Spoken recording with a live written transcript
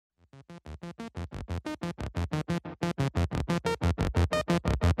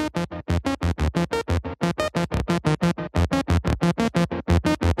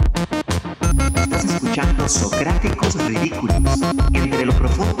Los Socráticos Ridículos. Entre lo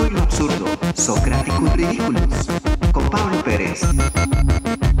profundo y lo absurdo, Socráticos Ridículos. Con Pablo Pérez.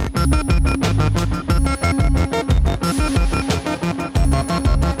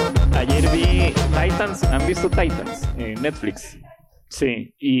 Ayer vi Titans. ¿Han visto Titans? En Netflix.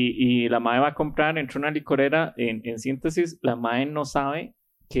 Sí, y la mae va a comprar, entró a una licorera, en síntesis, la mae no sabe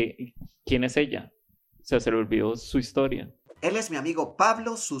quién es ella. O sea, se le olvidó su historia. Él es mi amigo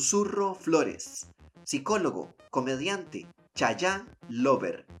Pablo Susurro Flores, psicólogo, comediante, chayá,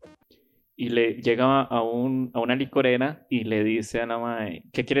 lover. Y le llega a una licorera y le dice a la mae,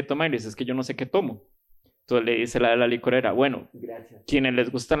 ¿qué quiere tomar? Y le dice, es que yo no sé qué tomo. Entonces le dice la de la licorera, bueno, gracias. Quienes les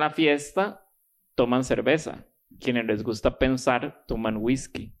gusta la fiesta, toman cerveza. Quienes les gusta pensar, toman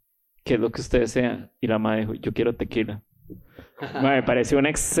whisky. ¿Qué es lo que usted desea? Y la mae dijo, yo quiero tequila. Mae, me pareció un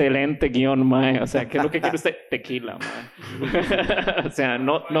excelente guión, mae. O sea, ¿qué es lo que quiere usted? Tequila, mae. O sea,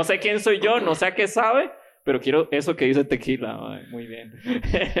 no sé quién soy yo, no sé a qué sabe, pero quiero eso que dice tequila, mae. Muy bien.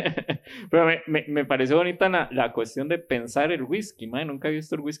 Pero me pareció bonita la cuestión de pensar el whisky, mae. Nunca he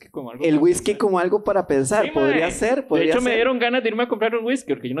visto el whisky como algo. El whisky como algo para pensar, sí, podría mae. ser. De hecho, me dieron ganas de irme a comprar un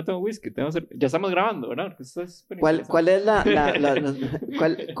whisky, porque yo no tengo whisky. Ya estamos grabando, ¿verdad? Esto es ¿Cuál es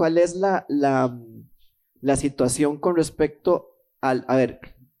cuál es la situación con respecto a ver,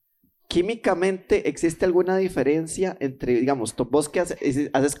 químicamente existe alguna diferencia entre, digamos, vos que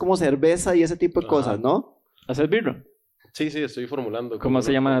haces como cerveza y ese tipo de cosas, ¿no? ¿Haces birra? Sí, estoy formulando. ¿Cómo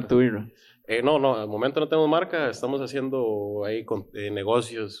se llama tu birra? No, al momento no tenemos marca, estamos haciendo ahí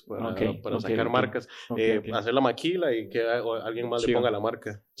negocios para sacar marcas, hacer la maquila y que alguien más le ponga la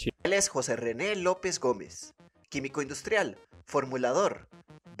marca. Él es José René López Gómez, químico industrial, formulador,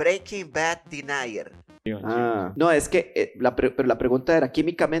 Breaking Bad Denier. No, es que pero la pregunta era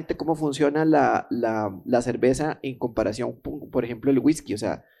químicamente cómo funciona la cerveza en comparación, por ejemplo, el whisky. O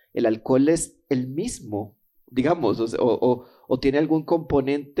sea, ¿el alcohol es el mismo, digamos, o tiene algún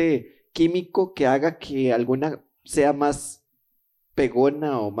componente químico que haga que alguna sea más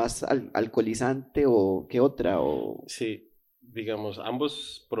pegona o más alcoholizante o que otra? Sí, digamos,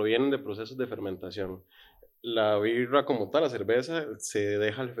 ambos provienen de procesos de fermentación. La birra como tal, la cerveza, se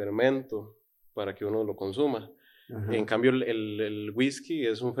deja el fermento para que uno lo consuma. Ajá. En cambio, el whisky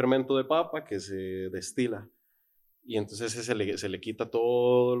es un fermento de papa que se destila. Y entonces se le quita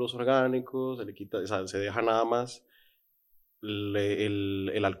todos los orgánicos, se deja nada más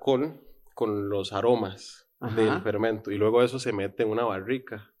el alcohol con los aromas. Ajá. Del fermento. Y luego eso se mete en una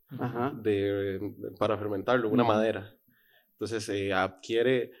barrica para fermentarlo, una madera. Entonces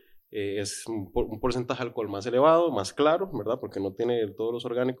adquiere... es un porcentaje de alcohol más elevado, más claro, ¿verdad? Porque no tiene todos los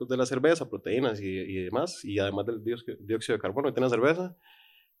orgánicos de la cerveza, proteínas y demás, y además del dióxido de carbono que tiene la cerveza,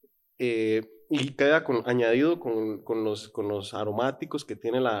 y queda añadido con los aromáticos que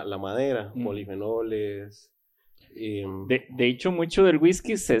tiene la madera, polifenoles. De hecho, mucho del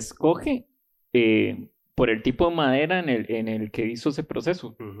whisky se escoge por el tipo de madera en el que hizo ese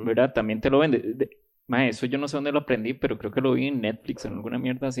proceso, ¿verdad? También te lo vende. Eso yo no sé dónde lo aprendí, pero creo que lo vi en Netflix, en alguna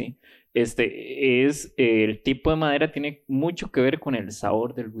mierda así. El tipo de madera tiene mucho que ver con el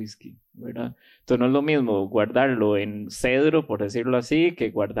sabor del whisky, ¿verdad? Entonces no es lo mismo guardarlo en cedro, por decirlo así, que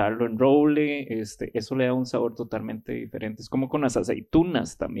guardarlo en roble. Eso le da un sabor totalmente diferente. Es como con las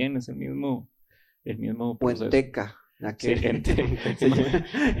aceitunas también, es el mismo proceso. Manteca. Sí,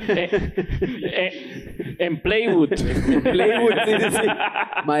 en Playwood. En Playwood, sí.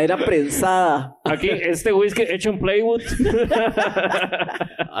 Madera prensada. Aquí, este whisky hecho en Playwood.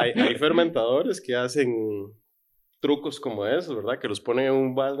 Hay fermentadores que hacen trucos como esos, ¿verdad? Que los ponen en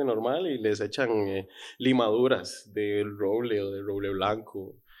un balde normal y les echan limaduras del roble o del roble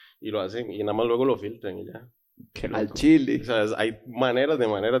blanco y lo hacen y nada más luego lo filtran y ya. Al chile. O sea, hay maneras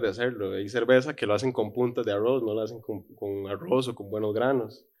de hacerlo. Hay cerveza que lo hacen con puntas de arroz, no lo hacen con arroz o con buenos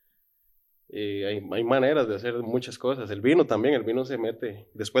granos. Hay maneras de hacer muchas cosas. El vino también, se mete,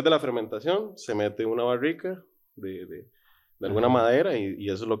 después de la fermentación, se mete una barrica de alguna madera y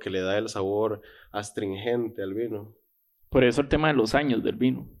eso es lo que le da el sabor astringente al vino. Por eso el tema de los años del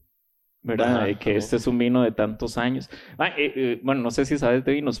vino, ¿verdad? Que este es un vino de tantos años. Bueno, no sé si sabes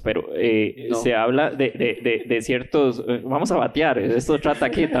de vinos, pero no. Se habla de ciertos... vamos a batear, esto trata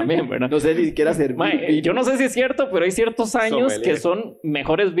aquí también, ¿verdad? No sé ni siquiera servir. Yo no sé si es cierto, pero hay ciertos años que son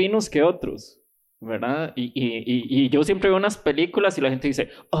mejores vinos que otros, ¿verdad? Y yo siempre veo unas películas y la gente dice,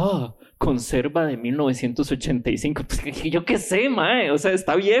 conserva de 1985. Pues yo qué sé, mae. O sea,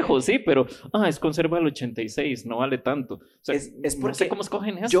 está viejo, sí, pero es conserva del 86, no vale tanto. O sea, es porque no sé cómo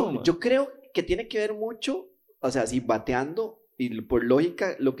escogen eso. Yo creo que tiene que ver mucho, o sea, si bateando, y por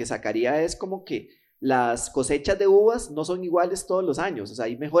lógica, lo que sacaría es como que las cosechas de uvas no son iguales todos los años. O sea,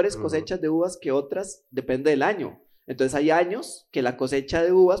 hay mejores cosechas de uvas que otras, depende del año. Entonces hay años que la cosecha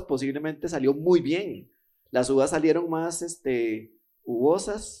de uvas posiblemente salió muy bien. Las uvas salieron más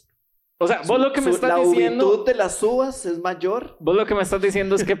uvosas. O sea, vos lo que me estás diciendo... La uvitud de las uvas es mayor. Vos lo que me estás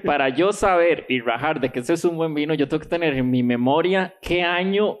diciendo es que para yo saber y rajar de que ese es un buen vino, yo tengo que tener en mi memoria qué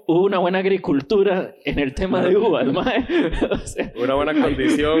año hubo una buena agricultura en el tema de uvas, mae. O sea, una buena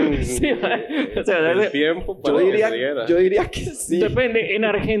condición sí, o sea, del tiempo para yo diría que sí. Depende. En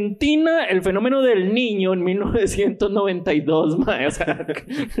Argentina, el fenómeno del niño en 1992, mae. O sea,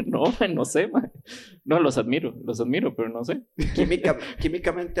 no sé, mae. No, los admiro, pero no sé.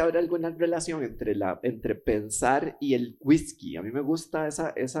 Químicamente habrá alguna relación entre pensar y el whisky. A mí me gusta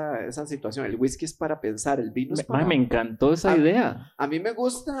esa situación. El whisky es para pensar, el vino es para... Me encantó esa idea. A mí me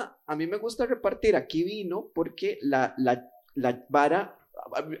gusta repartir aquí vino porque la vara...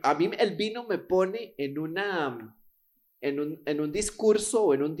 A mí el vino me pone en un discurso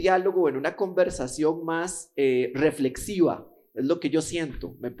o en un diálogo o en una conversación más reflexiva. Es lo que yo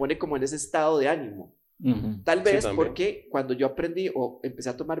siento. Me pone como en ese estado de ánimo. Tal vez porque cuando yo aprendí o empecé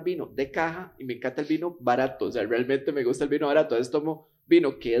a tomar vino de caja y me encanta el vino barato, o sea, realmente me gusta el vino barato, entonces tomo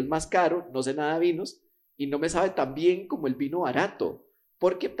vino que es más caro, no sé nada de vinos y no me sabe tan bien como el vino barato,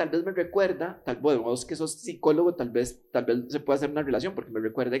 porque tal vez me recuerda, bueno, vos que sos psicólogo, tal vez se pueda hacer una relación, porque me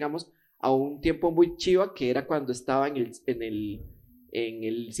recuerda, digamos, a un tiempo muy chiva que era cuando estaba en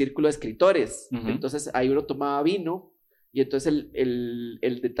el círculo de escritores. Entonces ahí uno tomaba vino. Y entonces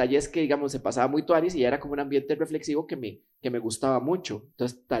el detalle es que, digamos, se pasaba muy tuanis y era como un ambiente reflexivo que me gustaba mucho.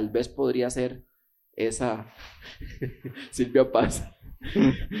 Entonces, tal vez podría ser esa... Silvia pasa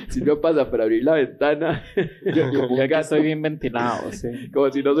para abrir la ventana. Yo acá estoy bien ventilado, sí.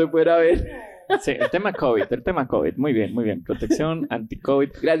 Como si no se fuera a ver. Sí, el tema COVID. Muy bien. Protección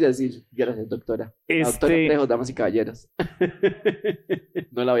anti-COVID. Gracias, Sil. Gracias, doctora. Doctora Trejo, damas y caballeros.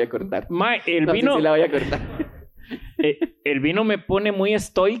 No la voy a cortar. El vino... Sí la voy a cortar. El vino me pone muy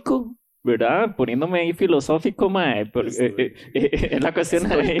estoico, ¿verdad? Poniéndome ahí filosófico, mae. Es la cuestión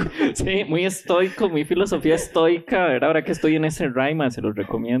de... Sí, muy estoico, muy filosofía estoica, ¿verdad? Ahora que estoy en ese ride, mae, se los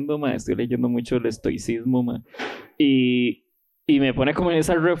recomiendo, mae. Estoy leyendo mucho el estoicismo, mae. Y me pone como en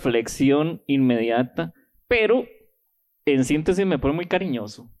esa reflexión inmediata, pero en síntesis me pone muy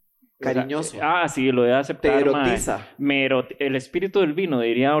cariñoso. Cariñoso. Sí, lo de aceptar. Te erotiza. El espíritu del vino,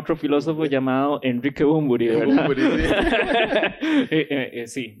 diría otro filósofo llamado Enrique Bunbury, ¿verdad?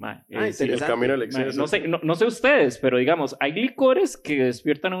 Sí, el camino al exceso. No sé ustedes, pero digamos, hay licores que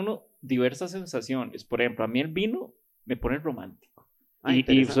despiertan a uno diversas sensaciones. Por ejemplo, a mí el vino me pone romántico.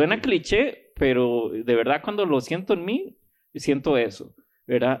 Y suena cliché, pero de verdad cuando lo siento en mí, siento eso,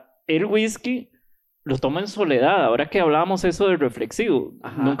 ¿verdad? El whisky... lo tomo en soledad. Ahora que hablábamos eso de reflexivo,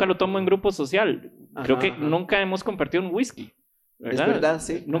 nunca lo tomo en grupo social. Creo que nunca hemos compartido un whisky, ¿verdad? Es verdad,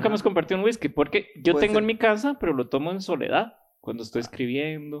 sí. Nunca hemos compartido un whisky porque yo tengo en mi casa, pero lo tomo en soledad. Cuando estoy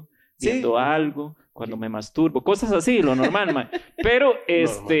escribiendo, viendo algo, cuando me masturbo, cosas así, lo normal, man. Pero el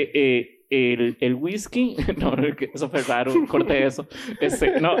whisky, no, eso fue raro, corté eso.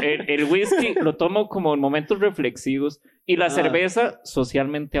 El whisky lo tomo como en momentos reflexivos y la cerveza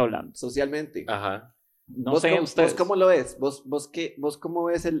socialmente hablando. Socialmente. Ajá. No sé ustedes. ¿Vos cómo lo ves? ¿Vos cómo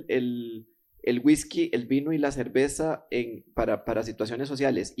ves el whisky, el vino y la cerveza para situaciones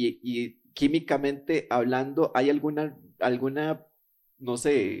sociales? Y químicamente hablando, ¿hay alguna no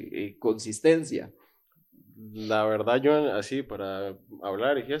sé, consistencia? La verdad, yo así para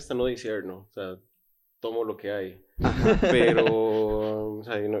hablar y fiesta no disierno, o sea, tomo lo que hay. Pero, o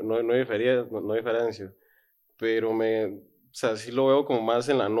sea, no diferencio. Pero o sea, sí lo veo como más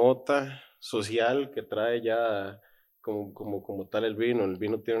en la nota social que trae ya como tal el vino. El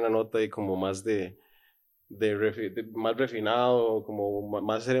vino tiene una nota ahí como más más refinado, como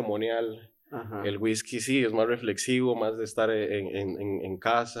más ceremonial. El whisky sí, es más reflexivo, más de estar en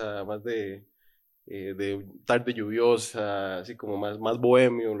casa, más de tarde lluviosa, así como más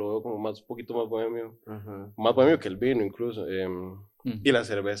bohemio, lo veo como un poquito más bohemio. Más bohemio que el vino incluso. Y la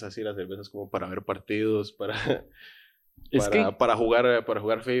cerveza, sí, la cerveza es como para ver partidos, para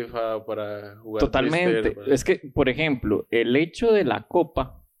jugar FIFA, para jugar totalmente. Twister, Es que, por ejemplo, el hecho de la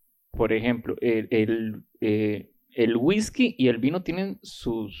copa, por ejemplo, el whisky y el vino tienen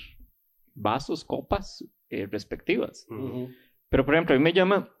sus vasos, copas respectivas. Pero, por ejemplo, a mí me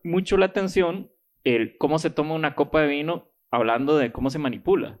llama mucho la atención cómo se toma una copa de vino hablando de cómo se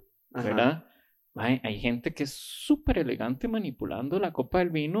manipula, ¿verdad? Hay gente que es súper elegante manipulando la copa del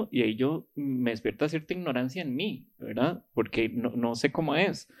vino y ahí me despierta cierta ignorancia en mí, ¿verdad? Porque no sé cómo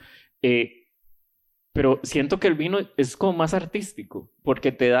es. Pero siento que el vino es como más artístico,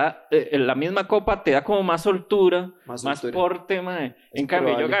 porque te da, la misma copa te da como más soltura, más porte, mae. En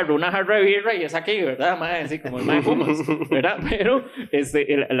cambio, yo agarro una jarra de birra y es aquí, ¿verdad, mae? Así como el mae fumas, ¿verdad? Pero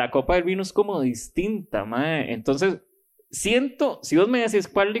la copa del vino es como distinta, mae. Entonces, siento, si vos me decís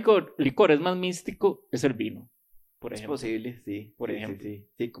cuál licor es más místico, es el vino, por ejemplo. Es posible, sí. Por ejemplo.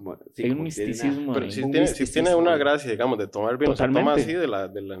 Sí, como... Sí, hay un como misticismo. Pero sí tiene una gracia, digamos, de tomar vino. Se toma así de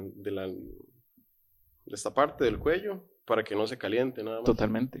esta parte del cuello para que no se caliente nada más.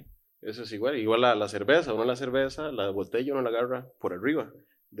 Totalmente. Eso es igual. Igual la cerveza, la botella uno la agarra por arriba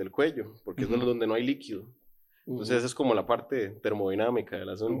del cuello, porque es donde no hay líquido. Entonces esa es como la parte termodinámica del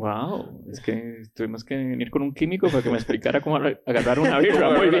asunto. Wow, es que tuvimos que venir con un químico para que me explicara cómo agarrar una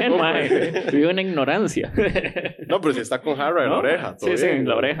birra. Muy bien, mae. Vivo en ignorancia. No, pero si está con jarra en la oreja. Sí, en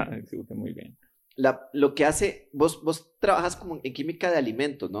la oreja. Sí, muy bien. Lo que hace, vos trabajas como en química de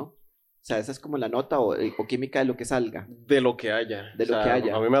alimentos, ¿no? O sea, esa es como la nota o química de lo que salga. De lo que haya. De lo que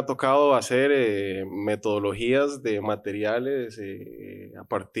haya. A mí me ha tocado hacer metodologías de materiales a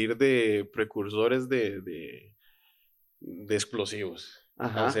partir de precursores de explosivos.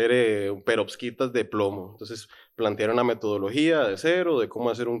 Ajá. Hacer perovskitas de plomo. Entonces, plantear una metodología de cero, de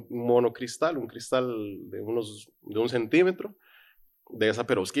cómo hacer un monocristal, un cristal de 1 centímetro, de esa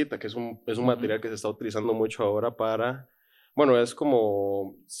perovskita, que es un material que se está utilizando mucho ahora para... Bueno, es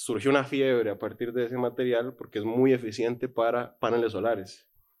como surgió una fiebre a partir de ese material porque es muy eficiente para paneles solares.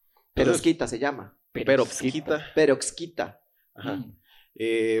 Perovskita se llama. Perovskita. Ajá.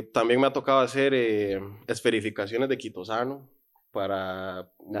 También me ha tocado hacer esferificaciones de quitosano para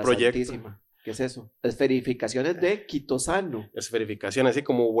un proyecto. Santísima. ¿Qué es eso? Esferificaciones de quitosano. Esferificaciones, así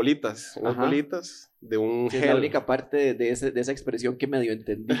como bolitas. Unas bolitas de un gel. Es la única parte de esa expresión que medio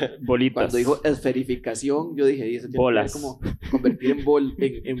entendí. Bolitas. Cuando dijo esferificación, yo dije, eso tiene que ver como convertir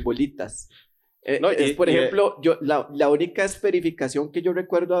en bolitas. Por ejemplo, yo la única esferificación que yo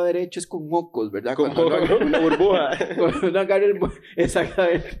recuerdo haber hecho es con mocos, ¿verdad? Como una burbuja. Cuando agarra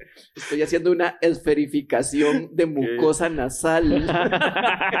exactamente. Estoy haciendo una esferificación de mucosa nasal.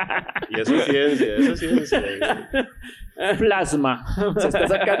 Y eso es ciencia. Plasma. Se está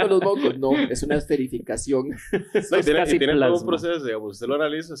sacando los mocos. No, es una esferificación. Y tiene todo un proceso, digamos, usted lo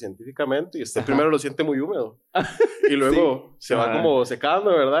analiza científicamente y usted primero lo siente muy húmedo. Y luego se va como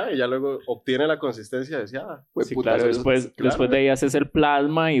secando, ¿verdad? Y ya luego obtiene la consistencia deseada. Sí, claro, después de ahí haces el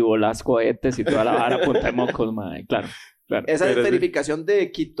plasma y volas cohetes y toda la vara punta de mocos, mae. Claro. Esa esferificación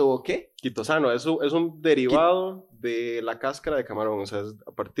de ¿qué? Quitosano, es un derivado de la cáscara de camarón. O sea,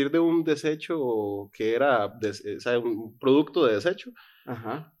 a partir de un desecho que era un producto de desecho,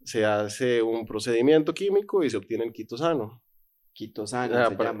 ajá, se hace un procedimiento químico y se obtiene el quitosano. Quitosano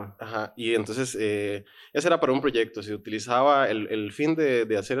se llama. Ajá, y entonces ese era para un proyecto. Se utilizaba, el fin de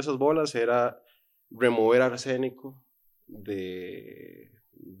hacer esas bolas era remover arsénico de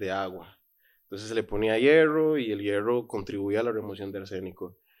agua. Entonces se le ponía hierro y el hierro contribuía a la remoción de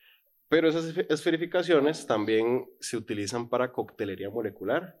arsénico. Pero esas esferificaciones también se utilizan para coctelería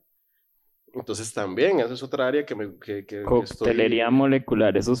molecular. Entonces también, esa es otra área que coctelería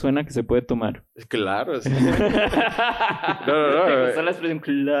molecular, eso suena que se puede tomar. Claro, sí. No. ¿Te gusta la expresión?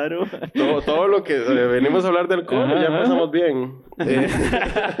 Claro. Todo lo que venimos a hablar del alcohol, ya pasamos bien.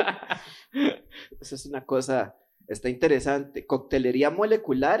 Eso es una cosa... Está interesante. Coctelería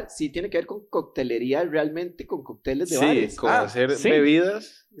molecular, sí tiene que ver con coctelería realmente, con cócteles de bares. Sí, con hacer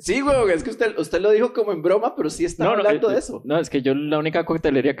bebidas. Sí, güey, es que usted lo dijo como en broma, pero sí está hablando de eso. No, es que yo la única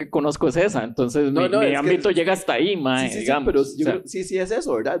coctelería que conozco es esa, entonces mi ámbito llega hasta ahí, mae, digamos. Pero sí es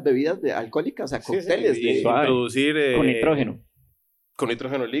eso, ¿verdad? Bebidas alcohólicas, o sea, cócteles. Introducir... con nitrógeno. Con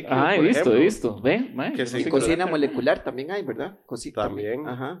nitrógeno líquido, he visto. Ve, mae. Y cocina molecular también hay, ¿verdad? También.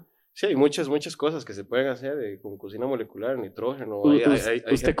 Ajá. Sí, hay muchas cosas que se pueden hacer con cocina molecular, nitrógeno.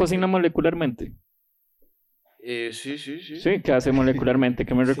 ¿Usted cocina molecularmente? Sí. Sí, ¿qué hace molecularmente?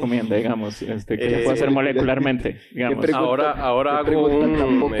 ¿Qué me recomienda, digamos? ¿Qué se puede hacer molecularmente? Digamos. Ahora hago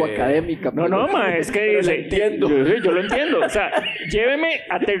un poco académica. No, ma, es que lo entiendo. Yo lo entiendo. O sea,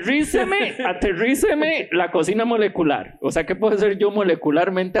 aterríceme la cocina molecular. O sea, ¿qué puedo hacer yo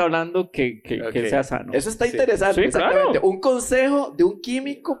molecularmente hablando que sea sano? Eso está interesante. Sí, exactamente. Claro. Un consejo de un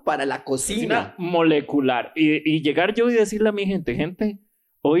químico para la cocina molecular. Y llegar yo y decirle a mi gente,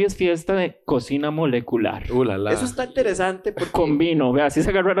 hoy es fiesta de cocina molecular. Eso está interesante porque... Con vino, vea, si se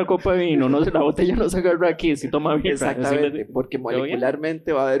agarra la copa de vino, la botella no se agarra aquí, si toma vino. Exactamente, porque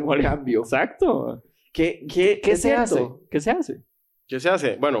molecularmente va a haber un cambio. Exacto. ¿Qué se hace? ¿Qué se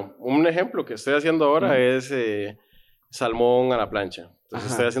hace? Bueno, un ejemplo que estoy haciendo ahora es salmón a la plancha.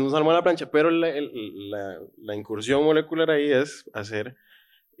 Entonces estoy haciendo salmón a la plancha, pero la incursión molecular ahí es hacer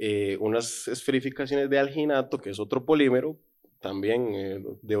unas esferificaciones de alginato, que es otro polímero, también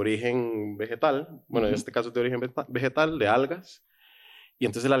de origen vegetal, bueno, en este caso es de origen vegetal, de algas, y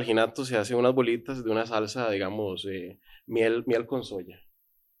entonces el alginato se hace unas bolitas de una salsa, digamos, miel con soya.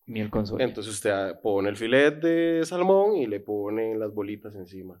 Miel con soya. Entonces usted pone el filet de salmón y le pone las bolitas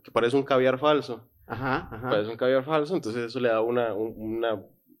encima, que parece un caviar falso. Parece un caviar falso, entonces eso le da una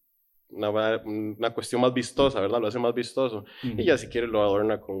cuestión más vistosa, ¿verdad? Lo hace más vistoso. Y ya si quiere lo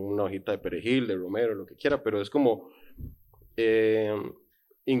adorna con una hojita de perejil, de romero, lo que quiera, pero es como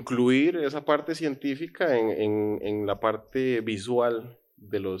incluir esa parte científica en la parte visual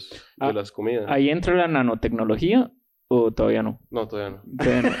de las comidas. ¿Ahí entra la nanotecnología o todavía no? No, todavía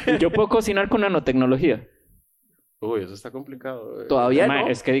no. ¿Yo puedo cocinar con nanotecnología? Uy, eso está complicado. Todavía no.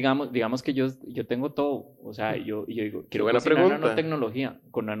 Es que digamos que yo tengo todo. O sea, yo digo, quiero buena cocinar pregunta.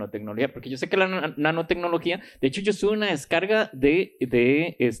 con nanotecnología. Porque yo sé que la nanotecnología... De hecho, yo tuve una descarga de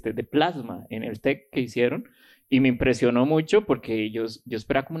plasma en el TEC que hicieron. Y me impresionó mucho porque yo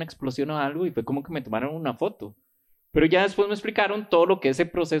esperaba como una explosión o algo. Y fue como que me tomaron una foto. Pero ya después me explicaron todo lo que ese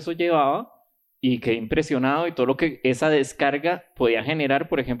proceso llevaba. Y quedé impresionado y todo lo que esa descarga podía generar,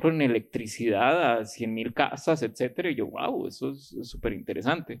 por ejemplo, en electricidad a 100,000 casas, etcétera. Y yo, wow, eso es súper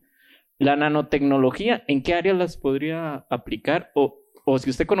interesante. La nanotecnología, ¿en qué áreas las podría aplicar? O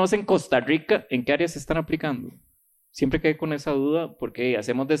si usted conoce en Costa Rica, ¿en qué áreas se están aplicando? Siempre quedé con esa duda porque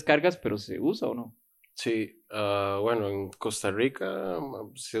hacemos descargas, pero ¿se usa o no? Sí, bueno, en Costa Rica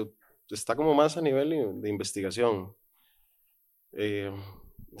está como más a nivel de investigación.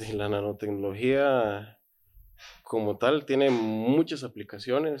 La nanotecnología como tal tiene muchas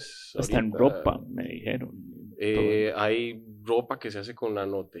aplicaciones. Hasta en ropa, me dijeron. Hay ropa que se hace con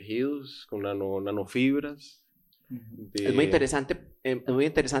nanotejidos, con nanofibras. Es muy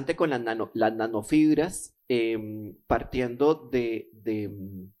interesante con las nanofibras, partiendo de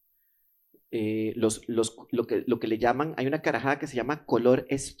lo que le llaman, hay una carajada que se llama color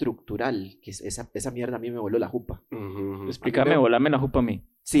estructural, que es esa mierda a mí me voló la jupa. Explícame, volame la jupa a mí.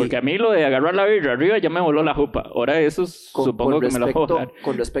 Sí. Porque a mí lo de agarrar la birra arriba ya me voló la jupa. Ahora eso supongo que me la puedo dar.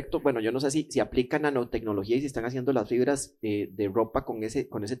 Con respecto, bueno, yo no sé si aplican nanotecnología y si están haciendo las fibras de ropa con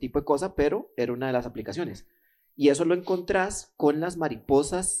ese tipo de cosas, pero era una de las aplicaciones. Y eso lo encontrás con las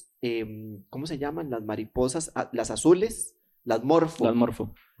mariposas, ¿cómo se llaman? Las mariposas, las azules, las morfo. Las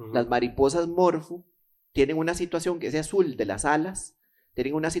morfo. Las mariposas morfo tienen una situación, que ese azul de las alas,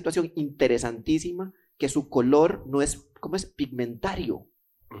 tienen una situación interesantísima, que su color no es, ¿cómo es? Pigmentario.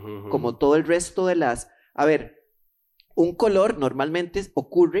 Como todo el resto de las... A ver, un color normalmente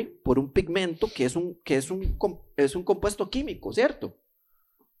ocurre por un pigmento que es un compuesto químico, ¿cierto?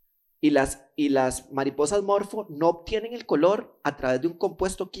 Y las mariposas morfo no obtienen el color a través de un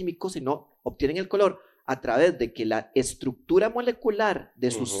compuesto químico, sino obtienen el color a través de que la estructura molecular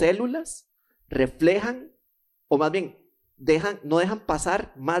de sus células reflejan, o más bien, no dejan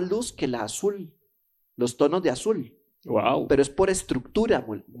pasar más luz que la azul, los tonos de azul. Wow. Pero es por estructura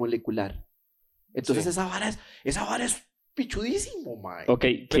molecular. Entonces esa vara es pichudísimo, mae. Ok,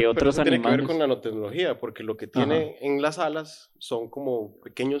 ¿qué otros pero animales? Tiene que ver con nanotecnología, porque lo que tiene en las alas son como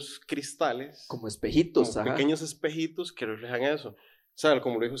pequeños cristales. Como espejitos, como pequeños espejitos que reflejan eso. O sea,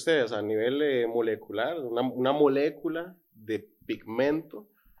 como lo dijo usted, o sea, a nivel molecular, una molécula de pigmento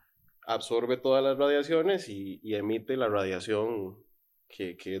absorbe todas las radiaciones y emite la radiación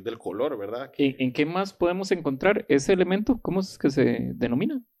que es del color, ¿verdad? ¿En qué más podemos encontrar ese elemento? ¿Cómo es que se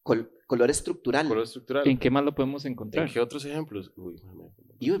denomina? Color estructural. Color estructural. ¿En qué más lo podemos encontrar? ¿En qué otros ejemplos?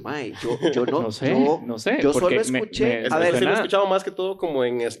 Yo no sé. Yo solo escuché. A ver, sí lo he escuchado más que todo como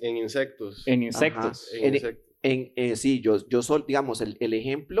en insectos. En insectos. Sí, yo solo, digamos, el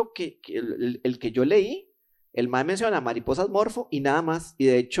ejemplo el que yo leí, el mae menciona mariposas morfo y nada más. Y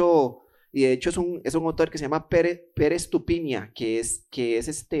de hecho es un autor que se llama Pérez Tupiña, que es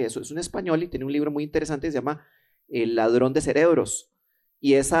un español y tiene un libro muy interesante que se llama El ladrón de cerebros.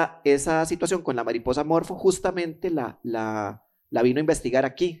 Y esa situación con la mariposa morfo justamente la vino a investigar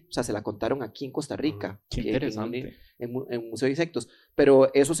aquí, o sea, se la contaron aquí en Costa Rica. Qué interesante. En Museo de Insectos.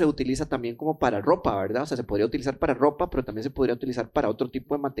 Pero eso se utiliza también como para ropa, ¿verdad? O sea, se podría utilizar para ropa, pero también se podría utilizar para otro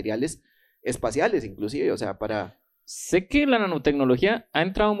tipo de materiales espaciales, inclusive, o sea, para... Sé que la nanotecnología ha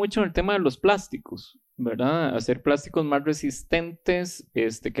entrado mucho en el tema de los plásticos, ¿verdad? Hacer plásticos más resistentes,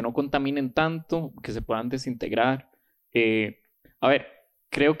 que no contaminen tanto, que se puedan desintegrar. A ver,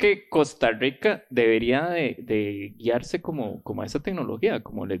 creo que Costa Rica debería de guiarse como a esa tecnología.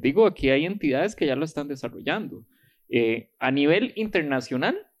 Como les digo, aquí hay entidades que ya lo están desarrollando. A nivel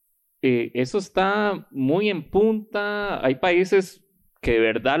internacional, eso está muy en punta. Hay países que de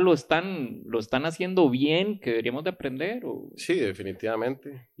verdad lo están haciendo bien, que deberíamos de aprender? ¿O? Sí,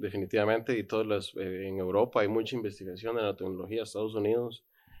 definitivamente, y en Europa hay mucha investigación de nanotecnología, Estados Unidos,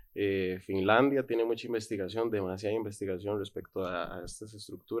 Finlandia tiene mucha investigación, demasiada investigación respecto a estas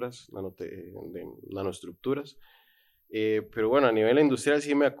estructuras, nanoestructuras. Pero bueno, a nivel industrial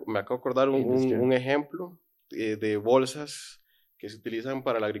sí me acabo de acordar un ejemplo de bolsas que se utilizan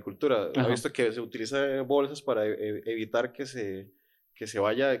para la agricultura. ¿Ha visto que se utilizan bolsas para evitar que se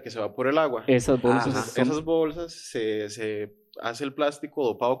evapore el agua? Esas bolsas. Esas bolsas se hace el plástico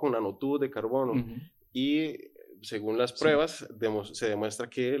dopado con nanotubos de carbono. Y según las pruebas se demuestra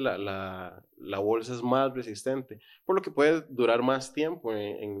que la bolsa es más resistente, por lo que puede durar más tiempo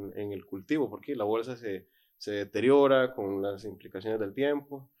en el cultivo, porque la bolsa se deteriora con las implicaciones del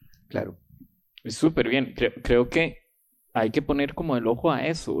tiempo. Claro. Súper bien. Creo que hay que poner como el ojo a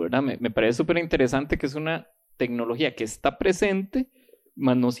eso, ¿verdad? Me parece súper interesante que es una tecnología que está presente,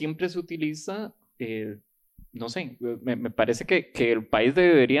 mas no siempre se utiliza. No sé, me parece que el país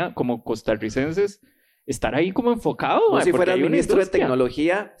debería, como costarricenses, estar ahí como enfocado. No, si fueras ministro de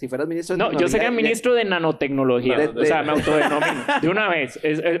tecnología, No, yo sería ministro de nanotecnología. O sea, me autodenomino. De una vez.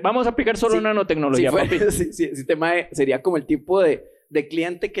 Vamos a aplicar solo nanotecnología, papi. Sería como el tipo de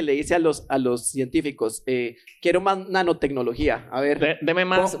cliente que le dice a los científicos, quiero más nanotecnología. A ver, deme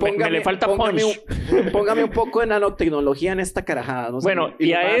más, me le falta punch. Póngame un poco de nanotecnología en esta carajada. No sé, bueno,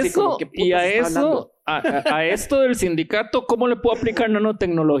 y a esto del sindicato, ¿cómo le puedo aplicar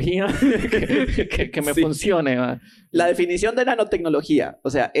nanotecnología que me funcione? La definición de nanotecnología, o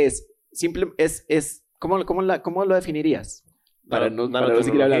sea, ¿cómo lo definirías? Para no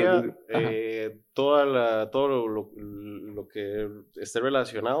seguir hablando. Todo lo que esté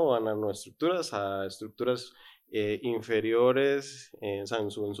relacionado a nanoestructuras, a estructuras inferiores en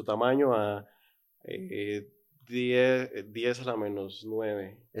su tamaño a 10 a la menos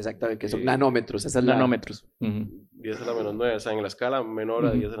 9. Exactamente, que son nanómetros. Esa es nanómetros. 10 a la menos 9, o sea, en la escala menor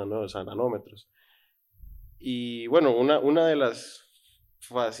a 10 a la 9, o sea, nanómetros. Y bueno, una de las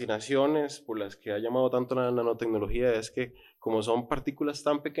fascinaciones por las que ha llamado tanto la nanotecnología es que, como son partículas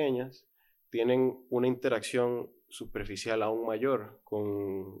tan pequeñas, tienen una interacción superficial aún mayor.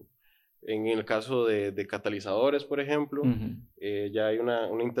 En el caso de catalizadores, por ejemplo, ya hay una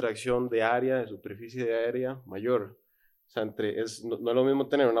interacción de superficie de área mayor. O sea, no es lo mismo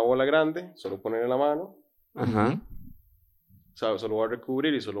tener una bola grande, solo poner en la mano. O sea, solo va a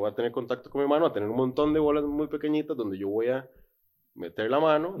recubrir y solo va a tener contacto con mi mano, a tener un montón de bolas muy pequeñitas donde yo voy a meter la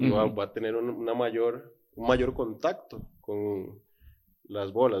mano y va a tener un mayor contacto con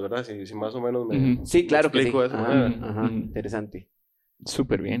las bolas, ¿verdad? Si más o menos me sí, claro, me explico de esa manera. Interesante.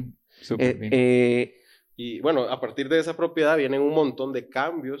 Súper bien. Y bueno, a partir de esa propiedad vienen un montón de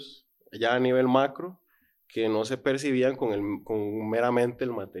cambios ya a nivel macro que no se percibían con meramente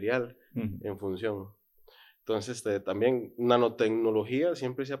el material en función. Entonces, también nanotecnología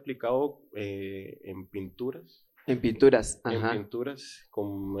siempre se ha aplicado en pinturas. En pinturas, En pinturas,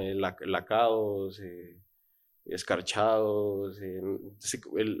 con lacados, escarchados.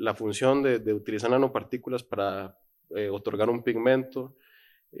 La función de utilizar nanopartículas para otorgar un pigmento,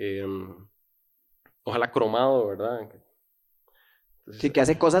 ojalá cromado, ¿verdad? Entonces, sí, que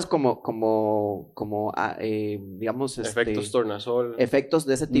hace cosas como digamos... efectos tornasol. Efectos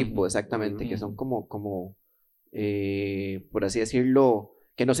de ese tipo, exactamente, que son como por así decirlo,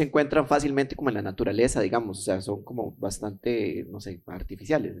 que no se encuentran fácilmente como en la naturaleza, digamos, o sea, son como bastante, no sé,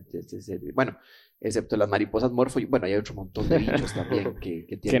 artificiales. Bueno, excepto las mariposas morfo, y bueno, hay otro montón de bichos también que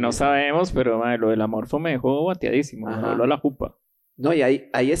tienen... Que no sabemos, pero lo de la morfo me dejó bateadísimo, me voló la jupa. No, y hay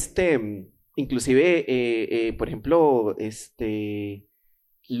inclusive, por ejemplo,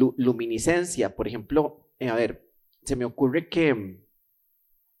 luminiscencia, por ejemplo, a ver, se me ocurre que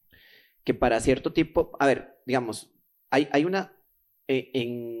para cierto tipo, a ver, digamos, hay una,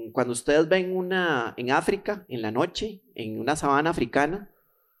 cuando ustedes ven en África, en la noche, en una sabana africana,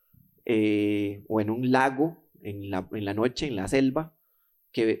 o en un lago, en la noche, en la selva,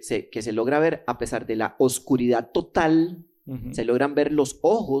 que se logra ver, a pesar de la oscuridad total, se logran ver los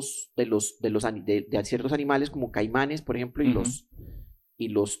ojos de ciertos animales como caimanes, por ejemplo, y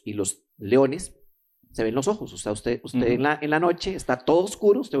los leones, se ven los ojos. O sea, usted en la noche está todo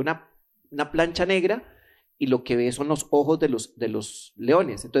oscuro, usted ve una plancha negra y lo que ve son los ojos de los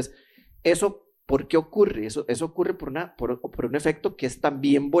leones. Entonces, ¿eso por qué ocurre? Eso ocurre por un efecto que es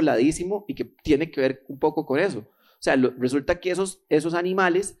también voladísimo y que tiene que ver un poco con eso. O sea, resulta que esos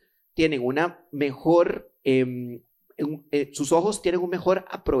animales tienen una mejor... sus ojos tienen un mejor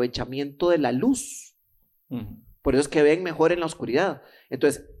aprovechamiento de la luz. Por eso es que ven mejor en la oscuridad.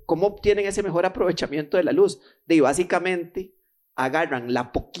 Entonces, ¿cómo obtienen ese mejor aprovechamiento de la luz? Básicamente, agarran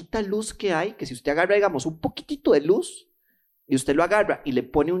la poquita luz que hay, que si usted agarra, digamos, un poquitito de luz, y usted lo agarra y le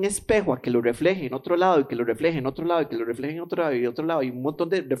pone un espejo a que lo refleje en otro lado, y que lo refleje en otro lado, y que lo refleje en otro lado, y otro lado, y un montón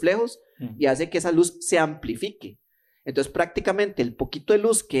de reflejos, y hace que esa luz se amplifique. Entonces, prácticamente el poquito de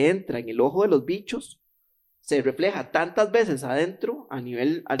luz que entra en el ojo de los bichos se refleja tantas veces adentro a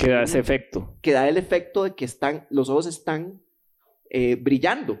nivel... Que da ese efecto. Que da el efecto de que los ojos están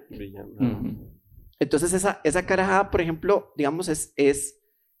brillando. Entonces, esa carajada, por ejemplo, digamos, es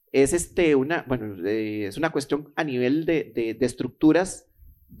una cuestión a nivel de estructuras,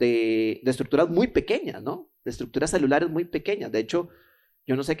 de estructuras muy pequeñas, ¿no? De estructuras celulares muy pequeñas. De hecho,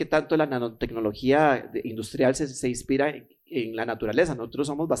 yo no sé qué tanto la nanotecnología industrial se inspira en la naturaleza. Nosotros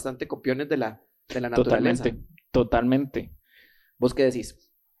somos bastante copiones de la naturaleza. Totalmente. ¿Vos qué decís?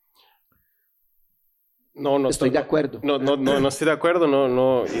 No estoy de acuerdo. No estoy de acuerdo,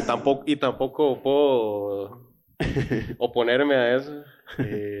 no, y tampoco puedo oponerme a eso.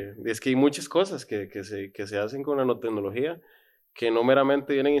 Es que hay muchas cosas que se hacen con nanotecnología que no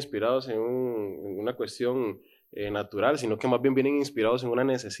meramente vienen inspirados en una cuestión natural, sino que más bien vienen inspirados en una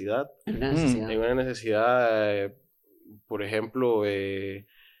necesidad. En una necesidad, por ejemplo,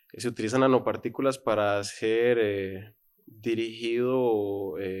 se utilizan nanopartículas para hacer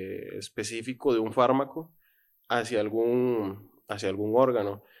dirigido específico de un fármaco hacia algún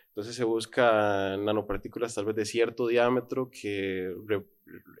órgano. Entonces se buscan nanopartículas tal vez de cierto diámetro que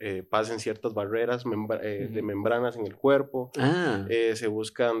pasen ciertas barreras de membranas en el cuerpo. Se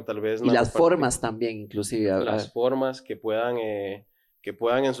buscan tal vez... Y las formas también, inclusive. Las formas que puedan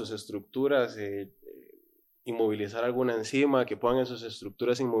en sus estructuras inmovilizar alguna enzima, que puedan en sus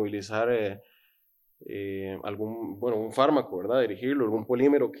estructuras inmovilizar un fármaco, ¿verdad? Dirigirlo, algún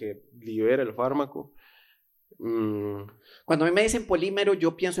polímero que libere el fármaco. Cuando a mí me dicen polímero,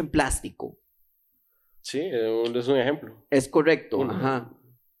 yo pienso en plástico. Sí, es un ejemplo. Es correcto, ajá.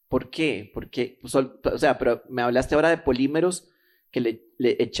 ¿Por qué? Porque, pero me hablaste ahora de polímeros que le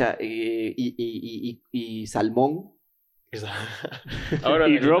echa y salmón. Ahora,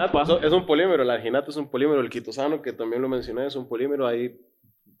 y ropa. Es un polímero, el arginato es un polímero, el quitosano, que también lo mencioné, es un polímero. Hay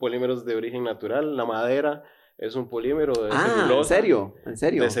polímeros de origen natural, la madera es un polímero de celulosa. ¿En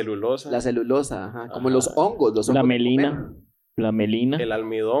serio? De celulosa. La celulosa, ajá. Como los hongos. La melina. La melina. El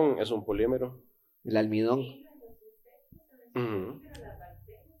almidón es un polímero. El almidón.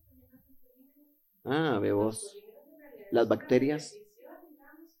 Ve vos. Las bacterias.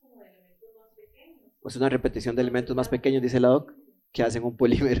 Es una repetición de elementos más pequeños, dice la doc, que hacen un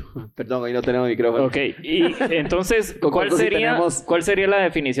polímero. Perdón, hoy no tenemos micrófono. Ok, y entonces, ¿cuál sería la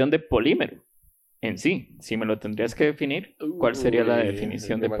definición de polímero en sí? Si me lo tendrías que definir, ¿cuál sería la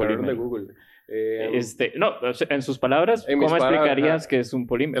definición de polímero? De Google. En sus palabras, ¿cómo explicarías que es un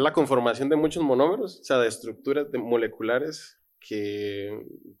polímero? Es la conformación de muchos monómeros, o sea, de estructuras moleculares que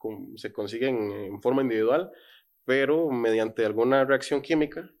se consiguen en forma individual, pero mediante alguna reacción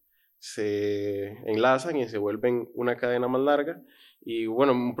química se enlazan y se vuelven una cadena más larga. Y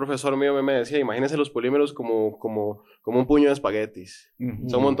bueno, un profesor mío me decía, imagínense los polímeros como un puño de espaguetis.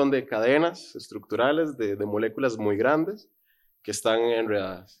 Son un montón de cadenas estructurales de moléculas muy grandes que están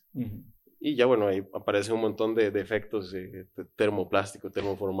enredadas. Y ya bueno, ahí aparece un montón de efectos termoplástico,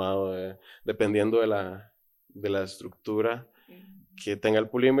 termoformado, dependiendo de la estructura que tenga el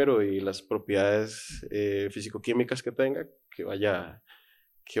polímero y las propiedades físico-químicas que tenga, que vaya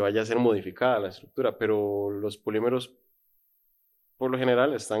a ser modificada la estructura. Pero los polímeros por lo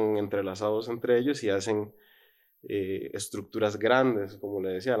general están entrelazados entre ellos y hacen estructuras grandes, como le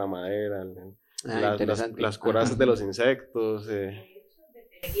decía, la madera, las corazas de los insectos.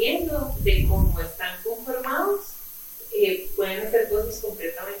 Dependiendo de cómo están conformados, pueden hacer cosas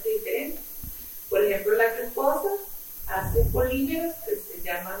completamente diferentes. Por ejemplo, la glucosa hace polímeros que se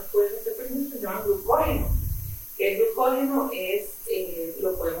llaman glucógeno. Que el glucógeno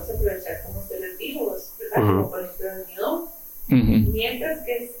lo podemos aprovechar como seres vivos, ¿verdad? Como por ejemplo el almidón. Mientras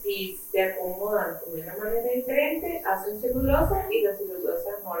que si se acomodan de una manera diferente, hacen celulosa y la celulosa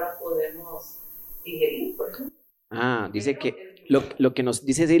no la podemos digerir, por ejemplo. Dice que lo que nos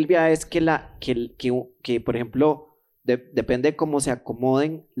dice Silvia es que por ejemplo, depende de cómo se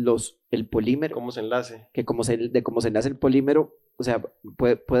acomoden el polímero. Cómo se enlace. Que cómo se enlace el polímero, o sea,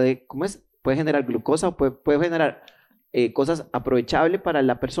 puede generar glucosa o puede generar cosas aprovechables para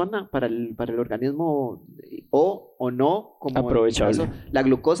la persona, para el organismo, o no, como aprovechable. La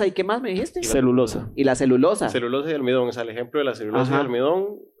glucosa, ¿y qué más me dijiste? Celulosa. Y la celulosa. Celulosa y almidón, es el ejemplo de la celulosa y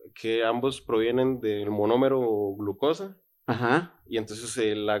almidón, que ambos provienen del monómero glucosa. Y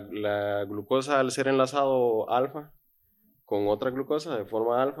entonces la glucosa, al ser enlazado alfa con otra glucosa de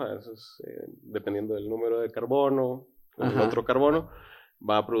forma alfa, eso es dependiendo del número de carbono, con el otro carbono,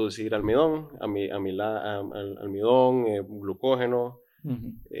 va a producir almidón, almidón, glucógeno,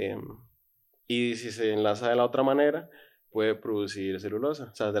 y si se enlaza de la otra manera, puede producir celulosa,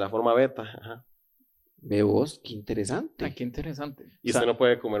 o sea, de la forma beta. Ajá. Ve vos, qué interesante. Qué interesante. Y usted no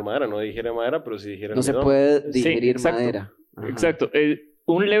puede comer madera, no digiere madera, pero sí digiere no almidón. Se puede digerir exacto, madera. Ajá. Exacto.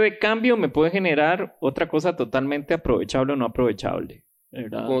 Un leve cambio me puede generar otra cosa totalmente aprovechable o no aprovechable,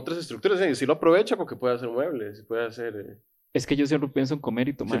 ¿verdad? Con otras estructuras, sí lo aprovecha porque puede hacer muebles, puede hacer... Es que yo siempre pienso en comer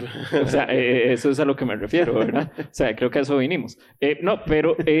y tomar. Sí. O sea, eso es a lo que me refiero, ¿verdad? O sea, creo que a eso vinimos. No,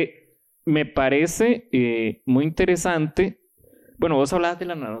 pero me parece muy interesante. Bueno, vos hablabas de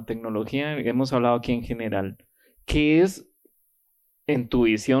la nanotecnología, hemos hablado aquí en general. ¿Qué es, en tu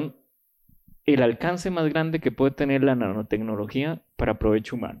visión, el alcance más grande que puede tener la nanotecnología para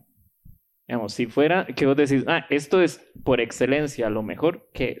provecho humano? Digamos, si fuera que vos decís, esto es por excelencia lo mejor,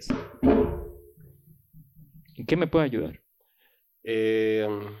 ¿qué es? ¿En qué me puede ayudar?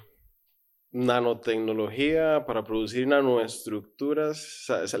 Nanotecnología para producir nanoestructuras.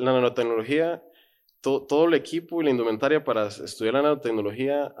 O sea, la nanotecnología, todo el equipo y la indumentaria para estudiar la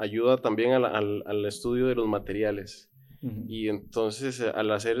nanotecnología ayuda también al estudio de los materiales. Y entonces,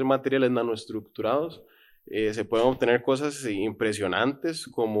 al hacer materiales nanoestructurados, se pueden obtener cosas impresionantes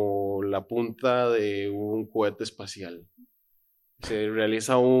como la punta de un cohete espacial. Se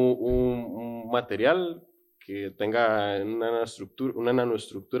realiza un material que tenga una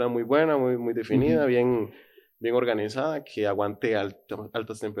nanoestructura muy buena, muy definida, bien organizada, que aguante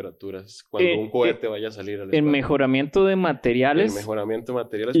altas temperaturas cuando un cohete vaya a salir al espacio. El mejoramiento de materiales. El mejoramiento de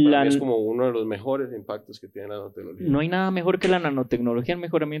materiales para mí es como uno de los mejores impactos que tiene la nanotecnología. No hay nada mejor que la nanotecnología en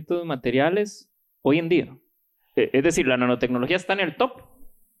mejoramiento de materiales hoy en día. Es decir, la nanotecnología está en el top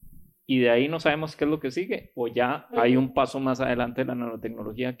y de ahí no sabemos qué es lo que sigue, o ya hay un paso más adelante de la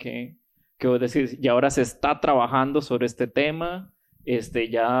nanotecnología que vos decís, y ahora se está trabajando sobre este tema,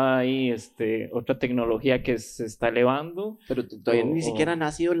 ya hay otra tecnología que se está elevando. Pero todavía ni siquiera ha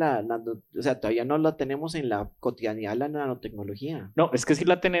nacido o sea, todavía no la tenemos en la cotidianidad la nanotecnología. No, es que sí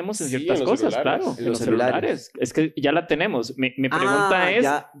la tenemos en ciertas cosas, claro. En los celulares. Es que ya la tenemos. Mi pregunta es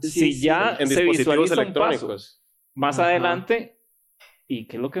si ya en se visualiza un paso más adelante, ¿y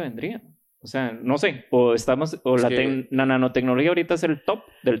qué es lo que vendría? O sea, no sé, la nanotecnología ahorita es el top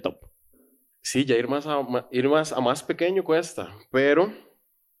del top. Sí, ya ir más pequeño cuesta, pero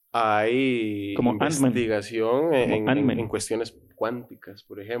hay como investigación en cuestiones cuánticas,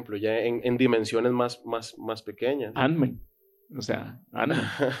 por ejemplo, ya en dimensiones más pequeñas. Ant-Man. O sea,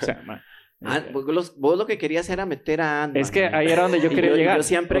 vos lo que querías era meter a Ant-Man. Es que ahí era donde yo quería llegar.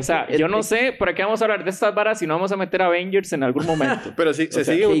 Yo no sé por qué vamos a hablar de estas varas si no vamos a meter a Avengers en algún momento. Pero sí, se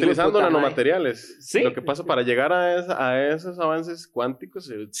siguen utilizando nanomateriales. ¿Sí? Lo que pasa para llegar a esos avances cuánticos,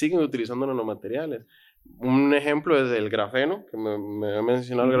 se siguen utilizando nanomateriales. Un ejemplo es el grafeno, que me ha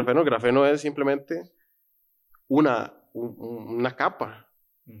mencionado el grafeno. El grafeno es simplemente una capa,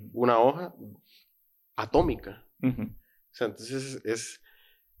 una hoja atómica. O sea, entonces es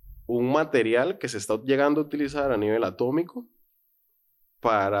un material que se está llegando a utilizar a nivel atómico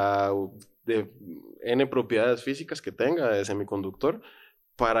para N propiedades físicas que tenga de semiconductor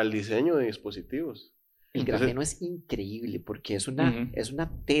para el diseño de dispositivos. El grafeno es increíble porque es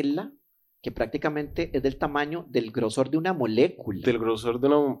una tela que prácticamente es del tamaño del grosor de una molécula. Del grosor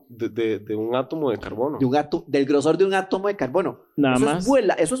de un átomo de carbono. Del grosor de un átomo de carbono.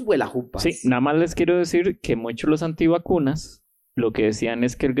 Eso es vuela jupas. Sí, nada más les quiero decir que muchos los antivacunas lo que decían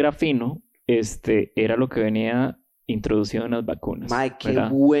es que el grafeno era lo que venía introducido en las vacunas. Mae, qué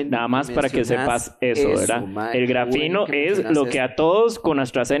bueno. Nada más para que sepas eso, ¿verdad? Mae, el grafeno es lo que a todos con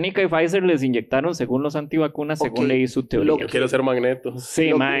AstraZeneca y Pfizer les inyectaron según los antivacunas, según leí su teoría. Yo quiero ser Magneto.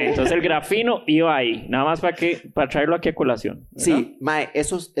 Sí, mae. Entonces el grafeno iba ahí. Nada más para traerlo aquí a colación, ¿verdad? Sí, mae,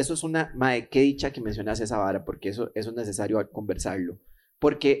 eso es una... Mae, qué dicha que mencionas esa vara, porque eso es necesario conversarlo.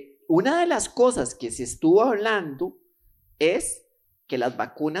 Porque una de las cosas que se estuvo hablando es que las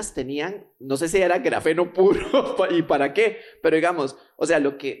vacunas tenían, no sé si era grafeno puro y para qué, pero digamos, o sea,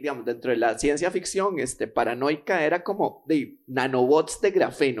 lo que, digamos, dentro de la ciencia ficción paranoica era como de nanobots de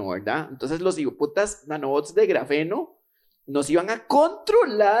grafeno, ¿verdad? Entonces los hijueputas nanobots de grafeno nos iban a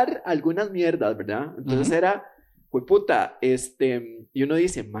controlar algunas mierdas, ¿verdad? Entonces era, hueputa, y uno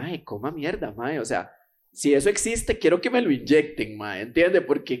dice, mae, coma mierda, mae, o sea, si eso existe, quiero que me lo inyecten, mae, ¿entiende?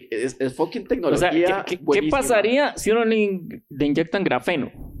 Porque es fucking tecnología. O sea, ¿qué pasaría si uno le inyectan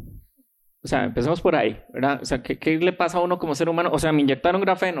grafeno? O sea, empecemos por ahí, ¿verdad? O sea, ¿qué le pasa a uno como ser humano? O sea, me inyectaron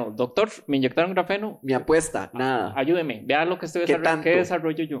grafeno. Doctor, ¿me inyectaron grafeno? Mi apuesta, nada. Ayúdeme, vea lo que estoy desarrollando. ¿Qué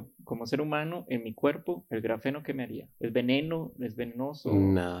desarrollo yo como ser humano en mi cuerpo? El grafeno, ¿qué me haría? ¿Es veneno? ¿Es venenoso?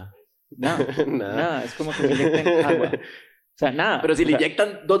 Nada. Nada. Es como que se inyecten agua. O sea, nada. Pero si le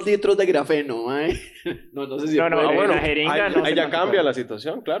inyectan 2 litros de grafeno, no sé si No, puede. bueno, la jeringa ahí ya cambia la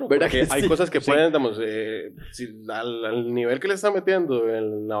situación, claro. Porque hay cosas que pueden, digamos, al nivel que le está metiendo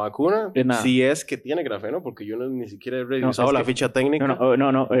en la vacuna, si es que tiene grafeno, porque yo ni siquiera he revisado la ficha técnica.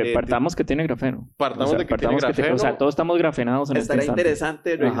 No, partamos que tiene grafeno. Partamos de que tiene grafeno. O sea, todos estamos grafenados en este instante. Estará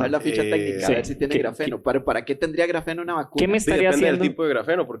interesante revisar la ficha técnica, a ver si tiene grafeno. ¿Para qué tendría grafeno una vacuna? ¿Qué me estaría haciendo? Depende del tipo de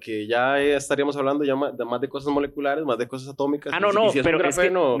grafeno, porque ya estaríamos hablando ya más de cosas moleculares, más de cosas atómicas.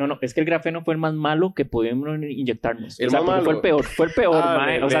 Pero es que el grafeno fue el más malo que pudimos inyectarnos. El más malo. Fue el peor,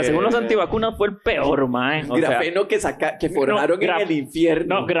 mae. O sea, según los antivacunas fue el peor, mae. Grafeno que forjaron en el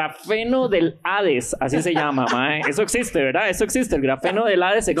infierno. No, grafeno del Hades, así se llama, mae. Eso existe, ¿verdad? Eso existe. El grafeno del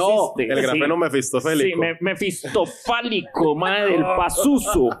Hades existe. No, el grafeno mefistofélico. Sí, mefistofálico, mae, del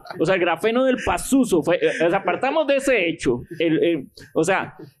Pazuzu. O sea, el grafeno del Pazuzu fue... O sea, apartamos de ese hecho.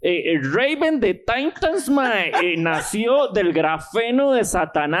 El Raven de Titans, mae, nació del grafeno de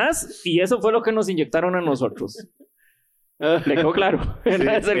Satanás y eso fue lo que nos inyectaron a nosotros. ¿Le quedó claro? Sí,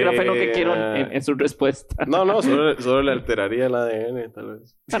 es el grafeno que quiero en su respuesta. No, solo le alteraría el ADN, tal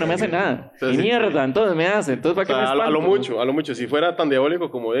vez. No me hace nada. Y mierda, entonces me hace. Entonces, ¿para qué me espanto? A lo mucho. Si fuera tan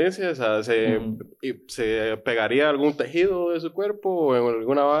diabólico como dice, o sea, se pegaría a algún tejido de su cuerpo o en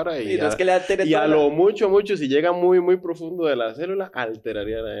alguna vara y a lo mucho, si llega muy, muy profundo de la célula,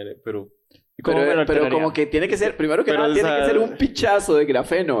 alteraría el ADN, pero como que tiene que ser, primero que nada, tiene que ser un pichazo de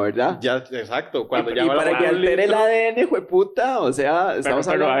grafeno, ¿verdad? Ya, exacto. Cuando y para que altere el ADN, jueputa, o sea, estamos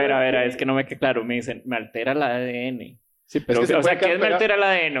hablando... A ver, es que no me queda claro. Me dicen, me altera el ADN. Sí, pero, ¿qué me altera el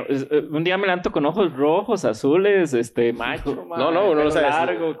ADN? Un día me levanto con ojos rojos, azules, macho, uno lo sabe.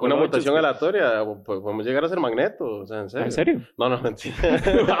 Largo, una mutación aleatoria, podemos llegar a ser Magneto, o sea, ¿en serio? ¿En serio? No, mentira.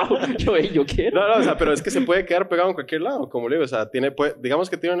 Wow, yo quiero. No, o sea, pero es que se puede quedar pegado en cualquier lado, como le digo, o sea, digamos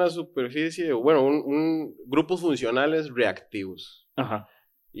que tiene una superficie, bueno, un grupos funcionales reactivos. Ajá.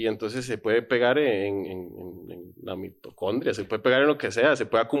 Y entonces se puede pegar en la mitocondria, se puede pegar en lo que sea, se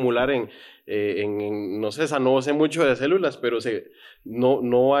puede acumular no sé, no sé mucho de células, pero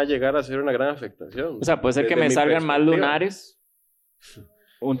no va a llegar a ser una gran afectación. O sea, puede ser que me salgan más lunares,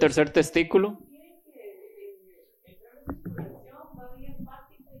 un tercer testículo.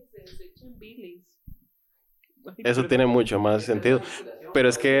 Eso tiene mucho más sentido. Pero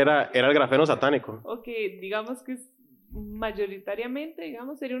es que era el grafeno satánico. Ok, digamos que mayoritariamente,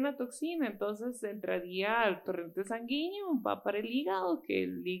 digamos, sería una toxina, entonces entraría al torrente sanguíneo, va para el hígado, que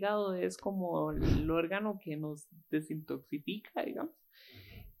el hígado es como el órgano que nos desintoxifica, digamos,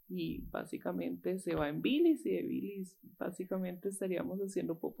 y básicamente se va en bilis, y de bilis básicamente estaríamos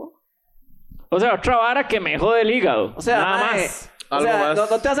haciendo popó. O sea, otra vara que me jode el hígado. O sea, nada más. O sea, no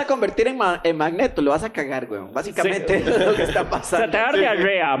te vas a convertir en Magneto, lo vas a cagar, güey. Básicamente es lo que está pasando. O sea, te va a dar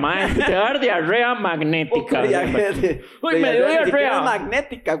diarrea, mae. Te va a dar diarrea magnética. Uy, me dio diarrea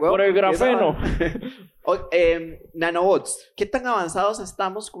magnética, güey. Por el grafeno. Nanobots, ¿qué tan avanzados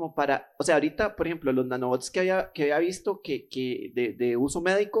estamos como para... O sea, ahorita, por ejemplo, los nanobots que había visto que de uso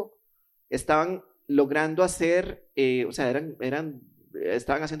médico estaban logrando hacer... o sea,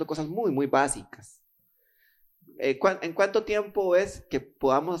 estaban haciendo cosas muy, muy básicas. ¿En cuánto tiempo es que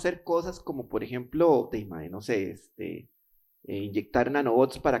podamos hacer cosas como, por ejemplo, no sé, inyectar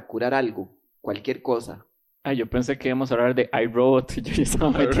nanobots para curar algo, cualquier cosa? Yo pensé que íbamos a hablar de iRobot. Yo ya estaba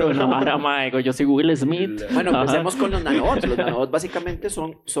metido en la vara, mae. Yo soy Will Smith. Bueno, empecemos con los nanobots. Los nanobots básicamente es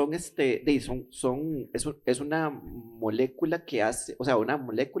una molécula que hace, o sea, una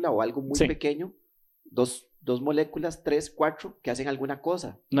molécula o algo muy pequeño, dos moléculas, 3, 4, que hacen alguna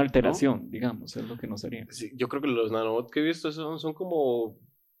cosa. Una alteración, ¿no? Digamos, es lo que nos haría. Sí, yo creo que los nanobots que he visto son como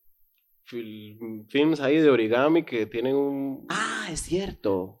films ahí de origami que tienen un... Ah, es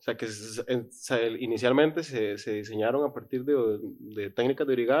cierto. O sea, que inicialmente se diseñaron a partir de técnicas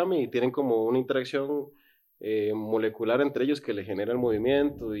de origami y tienen como una interacción molecular entre ellos que le genera el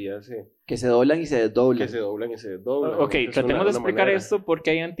movimiento y hace... Que se doblan y se desdoblan. Ok, tratemos de explicar esto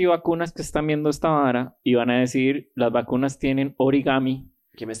porque hay antivacunas que están viendo esta vara y van a decir, las vacunas tienen origami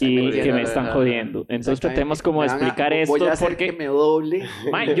que me están jodiendo. Entonces tratemos como de explicar esto. Voy a hacer porque... que me doble.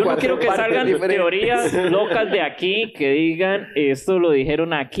 Man, yo no quiero que salgan teorías locas de aquí que digan, esto lo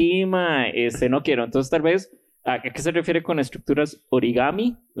dijeron aquí, no quiero. Entonces tal vez, ¿a qué se refiere con estructuras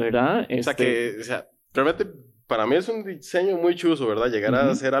origami? ¿Verdad? O sea, realmente para mí es un diseño muy chuzo, ¿verdad? Llegar a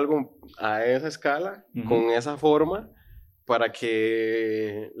hacer algo a esa escala, con esa forma, para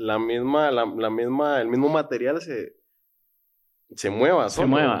que el mismo material se mueva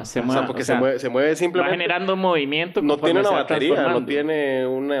solo. Se mueva. Porque se mueve simplemente. Va generando movimiento. No tiene una batería, no tiene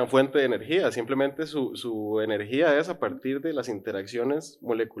una fuente de energía. Simplemente su energía es a partir de las interacciones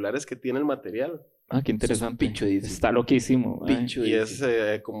moleculares que tiene el material. Ah, qué interesante. Pincho, dice. Está loquísimo. Y es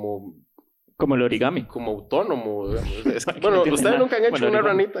como el origami. Como autónomo. Bueno, ustedes nunca han hecho una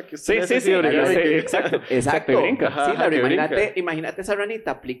ranita que sí, origami. Exacto. Ajá, imagínate esa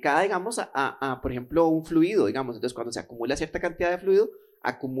ranita aplicada, digamos, a, por ejemplo, un fluido, digamos. Entonces, cuando se acumula cierta cantidad de fluido,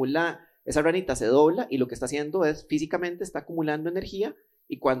 esa ranita se dobla y lo que está haciendo es, físicamente está acumulando energía,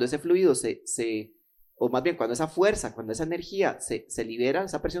 y cuando ese fluido o más bien cuando esa energía se libera,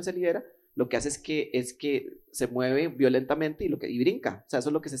 esa presión se libera, lo que hace es que se mueve violentamente y brinca. O sea, eso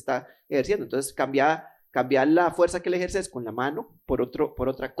es lo que se está ejerciendo. Entonces, cambiar la fuerza que le ejerces con la mano por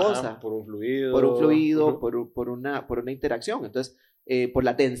otra cosa. Por un fluido. Por una interacción. Entonces, por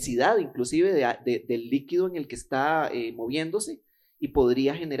la densidad inclusive del líquido en el que está moviéndose, y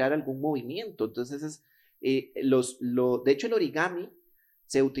podría generar algún movimiento. Entonces, de hecho, el origami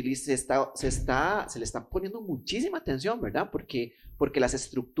se le está poniendo muchísima atención, ¿verdad? Porque las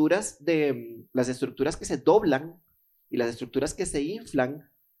estructuras que se doblan y las estructuras que se inflan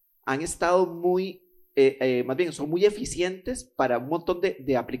han estado más bien son muy eficientes para un montón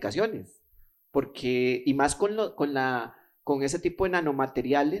de aplicaciones, y más con ese tipo de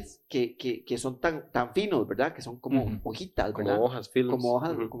nanomateriales que son tan finos, ¿verdad? Que son como hojitas, ¿verdad? Como hojas, films. Como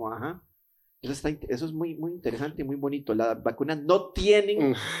hojas, ajá. Eso es muy, muy interesante y muy bonito. Las vacunas no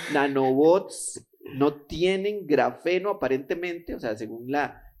tienen nanobots, no tienen grafeno aparentemente, o sea, según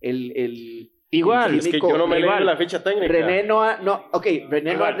igual, es que yo no me leo la ficha técnica. René no ha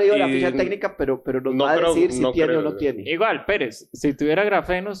leído la ficha técnica, pero nos va a decir si tiene o no tiene. Igual, Pérez, si tuviera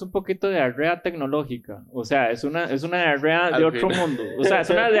grafeno es un poquito de diarrea tecnológica. O sea, es una diarrea de otro mundo. O sea, es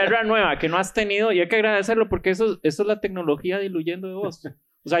una diarrea nueva que no has tenido, y hay que agradecerlo porque eso es la tecnología diluyendo de vos.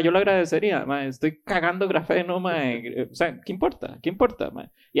 O sea, yo lo agradecería, mae. Estoy cagando grafeno, mae. O sea, ¿qué importa? Mae?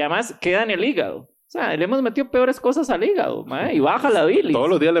 Y además queda en el hígado. O sea, le hemos metido peores cosas al hígado, mae, y baja la bilis. Todos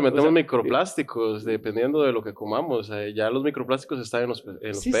los días le metemos microplásticos, dependiendo de lo que comamos. Ya los microplásticos están en los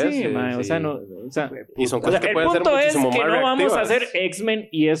peces. Sí, mae. O sea, y son cosas que pueden ser muchísimo más reactivas. El punto es que no vamos a hacer X-Men,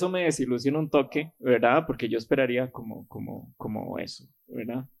 y eso me desilusiona un toque, ¿verdad? Porque yo esperaría como eso,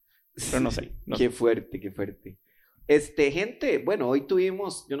 ¿verdad? Pero no sé. Qué fuerte. Gente, bueno, hoy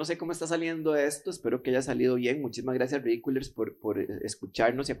tuvimos, yo no sé cómo está saliendo esto, espero que haya salido bien. Muchísimas gracias, Ridiculers, por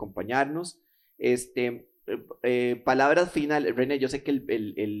escucharnos y acompañarnos. Palabras finales, René. Yo sé que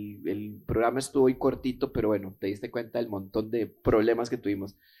el programa estuvo hoy cortito, pero bueno, te diste cuenta del montón de problemas que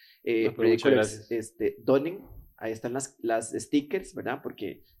tuvimos. Muchas gracias. Donen, ahí están las stickers, ¿verdad?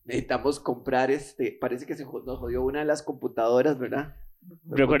 Porque necesitamos comprar, parece que nos jodió una de las computadoras, ¿verdad?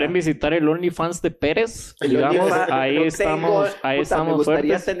 Recuerden visitar el OnlyFans de Pérez. Digamos, ahí estamos me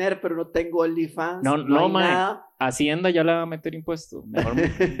gustaría fuertes. tener, pero no tengo OnlyFans. No, mae. Hacienda ya le va a meter impuesto. Mejor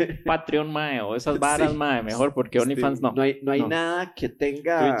Patreon, mae, o esas varas, mae, mejor, porque OnlyFans no. No hay nada que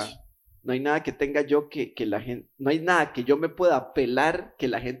tenga Twitch. No hay nada que tenga yo que la gente, no hay nada que yo me pueda apelar que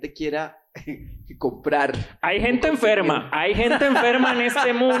la gente quiera comprar. Hay gente enferma en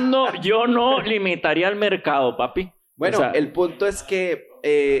este mundo. Yo no limitaría el mercado, papi. Bueno, o sea, el punto es que,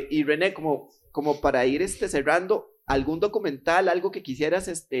 y René, como para ir cerrando, algún documental, algo que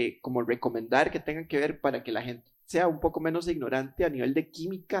quisieras como recomendar que tengan que ver para que la gente sea un poco menos ignorante a nivel de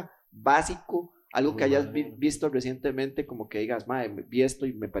química básico, algo que hayas visto recientemente, como que digas, madre, vi esto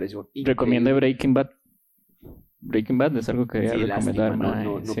y me pareció increíble. Recomiende Breaking Bad. Breaking Bad es algo que quería recomendar, mae.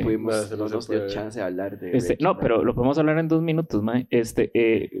 No nos dio chance de hablar de no, pero lo podemos hablar en 2 minutos, mae.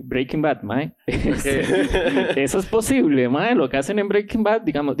 Breaking Bad, mae. Eso es posible, mae. Lo que hacen en Breaking Bad,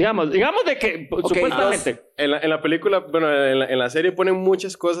 digamos de que supuestamente. En la película, bueno, en la serie ponen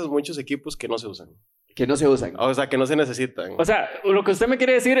muchas cosas, muchos equipos que no se usan. O sea, que no se necesitan. O sea, lo que usted me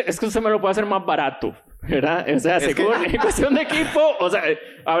quiere decir es que usted me lo puede hacer más barato, ¿verdad? O sea, en cuestión de equipo, o sea,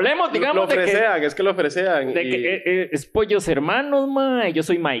 hablemos, digamos, lo ofrecen. De que es Pollos Hermanos, mae, yo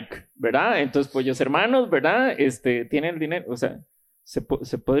soy Mike, ¿verdad? Entonces, Pollos Hermanos, ¿verdad? Tienen el dinero, o sea, se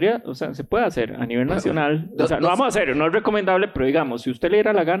podría, o sea, se puede hacer a nivel nacional. O sea, no vamos a hacer, no es recomendable, pero digamos, si usted le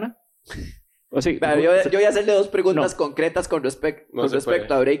diera la gana. O sea, claro, yo voy a hacerle 2 preguntas concretas con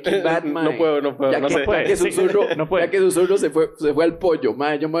respecto a Breaking Bad, man. No puedo. Ya que Susurro se fue al pollo,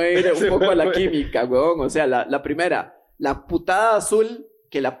 man. Yo me voy a ir un poco a la química, weón. O sea, la primera, la putada azul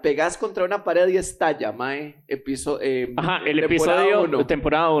que la pegas contra una pared y estalla, man. El episodio,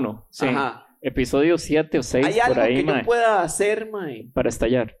 temporada 1. Sí. Ajá. Episodio 7 o 6, ¿hay algo por ahí, que man, yo pueda hacer, man, para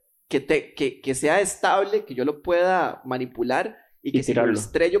estallar? Que sea estable, que yo lo pueda manipular y que si lo tirarlo.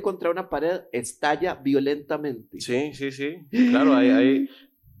 estrello contra una pared, estalla violentamente. Sí. Claro,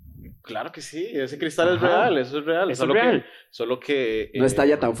 claro que sí, ese cristal es real, eso es real. Eso es real. Solo que No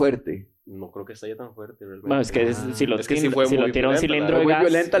estalla tan fuerte. No creo que estalle tan fuerte realmente. Bueno, es que si lo Es que sí fue si muy lo tira un violenta, cilindro de Muy gas,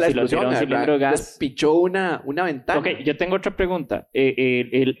 violenta la si lo tira explosión, un cilindro de gas. despichó una ventana. Ok, yo tengo otra pregunta.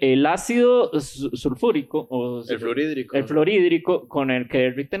 El ácido sulfúrico o El fluorhídrico. el fluorhídrico con el que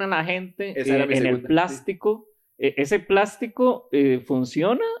derriten a la gente Esa era mi en el segunda, plástico, ese plástico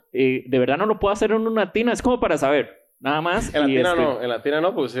funciona, de verdad no lo puedo hacer en una tina, es como para saber, nada más. En la y tina no, en la tina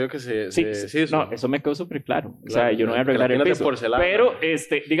no, pues creo que Sí, no, eso me quedó súper claro. O sea, yo no voy a arreglar el piso. Pero,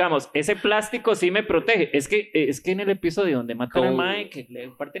 digamos, ese plástico sí me protege. Es que en el episodio donde matan al mae, que le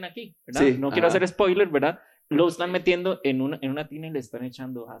parten aquí, ¿verdad? Sí, No quiero ajá. hacer spoiler, ¿verdad? Lo están metiendo en una tina y le están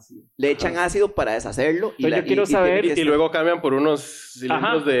echando ácido. Le echan ácido para deshacerlo. Entonces yo quiero saber- tiene que Y luego cambian por unos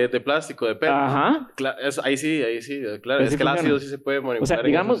cilindros de plástico, de PET. Ajá. Ahí sí, claro. Pero Es sí que el funciona. ácido sí se puede manipular. O sea, en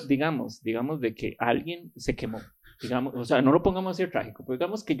esos. digamos de que alguien se quemó. Digamos, o sea, no lo pongamos así trágico, pero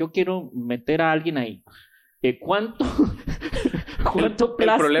digamos que yo quiero meter a alguien ahí. ¿Cuánto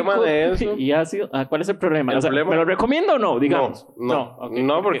plástico el problema de eso- y ácido? ¿Cuál es el problema? El O sea, problema- ¿me lo recomiendo o no? Digamos. No, ok,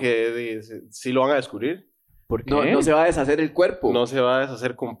 no, ¿por qué? porque sí lo van a descubrir. ¿Por qué? No se va a deshacer el cuerpo. No se va a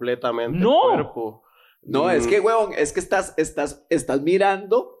deshacer completamente ¡No! el cuerpo. No, es que, huevón, es que estás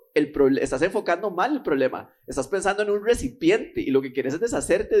mirando el problema, estás enfocando mal el problema. Estás pensando en un recipiente y lo que quieres es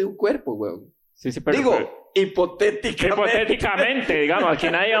deshacerte de un cuerpo, huevón. Sí, pero... Digo, hipotéticamente. hipotéticamente, digamos, aquí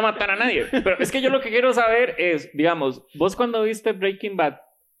nadie va a matar a nadie. Pero es que yo lo que quiero saber es, digamos, vos cuando viste Breaking Bad,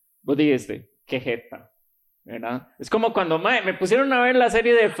 vos dijiste, qué jeta, ¿verdad? Es como cuando me pusieron a ver la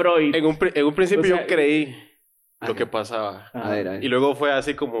serie de Freud. En un principio O sea, yo creí Ajá. lo que pasaba. A ver. Y luego fue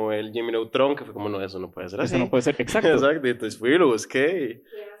así como el Jimmy Neutron, que fue como, no, eso no puede ser así. Eso no puede ser exacto. Exacto, y entonces fui y lo busqué.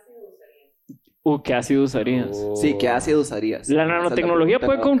 ¿Qué ácido usarías? Sí, ¿qué ácido usarías? ¿La Esa es nanotecnología pregunta,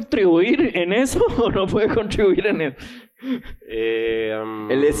 puede ¿no? contribuir en eso o no puede contribuir en eso?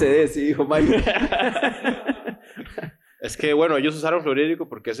 LSD, sí, dijo Mike. Es que, bueno, ellos usaron fluorhídrico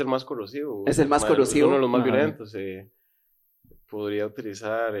porque es el más corrosivo. Es el más corrosivo. Es uno de los más Ajá. violentos. Podría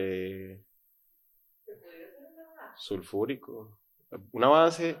utilizar sulfúrico. Una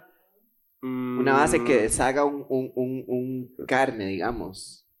base... Una base que deshaga un carne,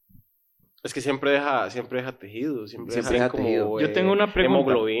 digamos. Es que siempre deja tejido, siempre Siempre deja deja como tejido. Yo tengo una pregunta.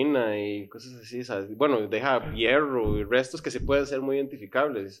 hemoglobina y cosas así, ¿sabes? Bueno, deja hierro y restos que se pueden ser muy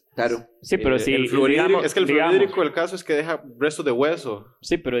identificables. Claro. Sí, pero sí, el fluorhídrico, digamos- es que el digamos- fluorhídrico, el caso es que deja restos de hueso.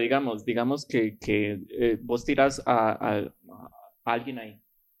 Sí, pero digamos que vos tiras a alguien ahí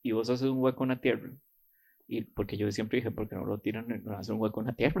y vos haces un hueco en la tierra. Y porque yo siempre dije, ¿por qué no lo tiran, no hacen un hueco en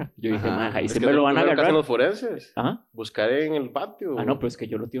la tierra? Yo dije, Ajá. "Ma, ahí Es siempre que lo van a es lo que hacen agarrar. los forenses. ¿Ah? Buscar en el patio. No, pero es que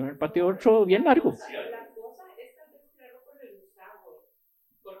yo lo tiro en el patio otro bien largo. La cosa es tal vez tirarlo por el desagüe.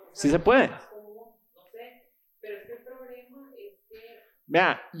 Porque Sí se puede. más común, no sé. Pero es que el problema es que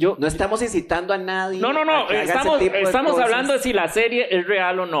Vea, yo... No estamos incitando a nadie. No, a que haga ese tipo de estamos cosas. hablando de si la serie es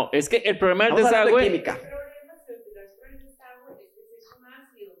real o no. Es que el problema del Estamos hablando de desagüe... química. el problema es que al tirar por el desagüe es que si es un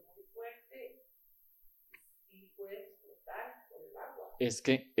ácido muy fuerte y puede explotar por el agua. Es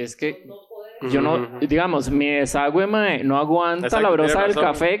que No poder yo no, digamos, mi desagüe, mae, no aguanta Exacto, la brosa tiene del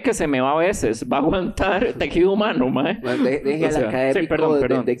razón. café que se me va a veces. Va a aguantar tejido humano, mae. Bueno, deje O al sea, académico sí,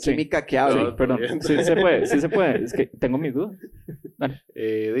 perdón, de sí. química que hable. No, Perdón, bien. sí se puede. Es que tengo mis dudas. Dale.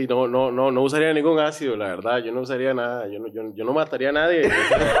 Y no usaría ningún ácido, la verdad. Yo no usaría nada. Yo no mataría a nadie.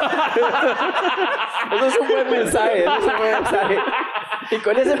 Eso es un buen mensaje. Y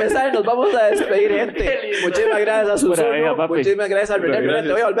con ese mensaje nos vamos a despedir, gente. Qué lindo. Muchísimas gracias a Pura vida, Susurro. papi. Muchísimas gracias a René. Pura René,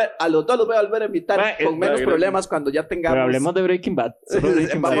 te voy a volver, a los dos los voy a volver a invitar Va, con menos gracias. problemas cuando ya tengamos. Pero hablemos de Breaking Bad. Solo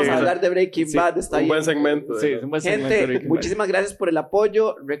Breaking Vamos Bad. a hablar de Breaking Sí, Bad. Está Un ahí. buen segmento. Sí, es un buen segmento de Gente, Breaking Bad. muchísimas gracias por el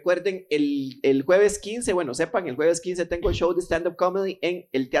apoyo. Recuerden, el jueves 15, bueno, sepan, el jueves 15 tengo el show de stand-up comedy en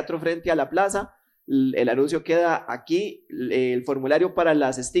el Teatro Frente a la Plaza. El anuncio queda aquí. El formulario para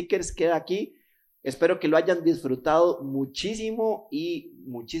las stickers queda aquí. Espero que lo hayan disfrutado muchísimo y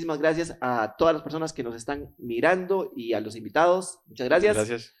muchísimas gracias a todas las personas que nos están mirando y a los invitados. Muchas gracias.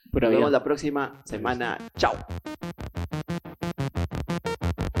 Gracias. Pura Nos vida. vemos la próxima semana. Chao.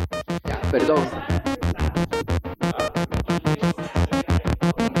 Ya, perdón.